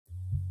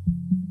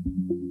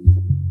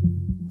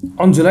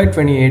On July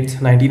 28,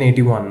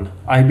 1981,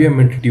 IBM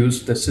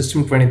introduced the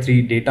System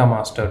 23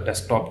 Datamaster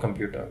desktop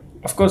computer.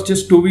 Of course,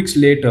 just 2 weeks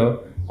later,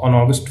 on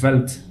August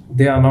 12th,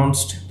 they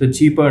announced the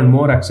cheaper and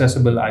more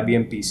accessible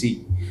IBM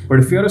PC. But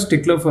if you're a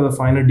stickler for the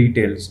finer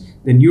details,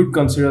 then you'd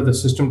consider the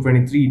System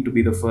 23 to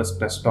be the first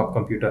desktop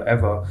computer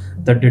ever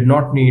that did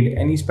not need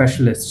any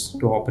specialists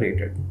to operate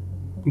it.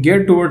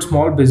 Geared towards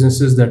small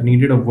businesses that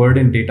needed a word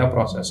and data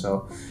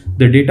processor,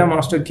 the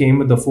Datamaster came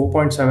with the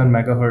 4.7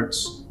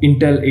 MHz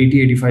Intel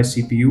 8085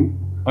 CPU,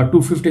 a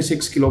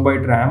 256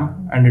 KB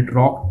RAM, and it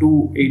rocked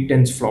two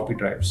 810s floppy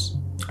drives.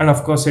 And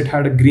of course, it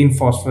had a green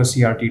phosphor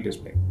CRT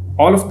display.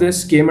 All of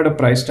this came at a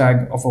price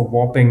tag of a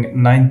whopping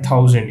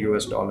 $9,000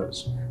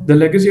 US. The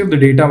legacy of the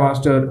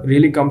Datamaster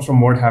really comes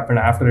from what happened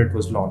after it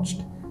was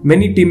launched.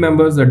 Many team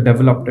members that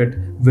developed it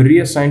were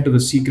reassigned to the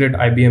secret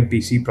IBM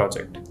PC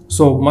project.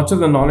 So much of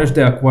the knowledge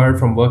they acquired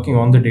from working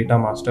on the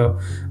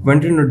Datamaster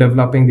went into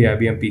developing the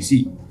IBM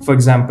PC. For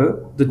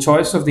example, the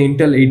choice of the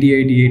Intel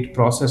 8088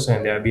 processor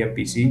in the IBM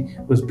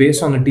PC was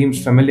based on the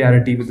team's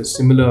familiarity with the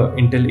similar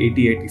Intel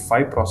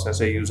 8085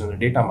 processor used in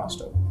the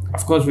Datamaster.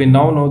 Of course, we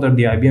now know that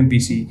the IBM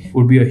PC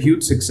would be a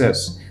huge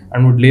success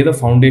and would lay the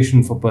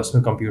foundation for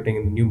personal computing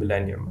in the new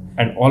millennium.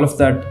 And all of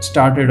that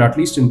started, at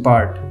least in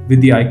part, with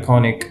the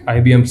iconic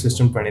IBM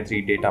System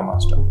 23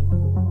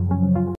 Datamaster.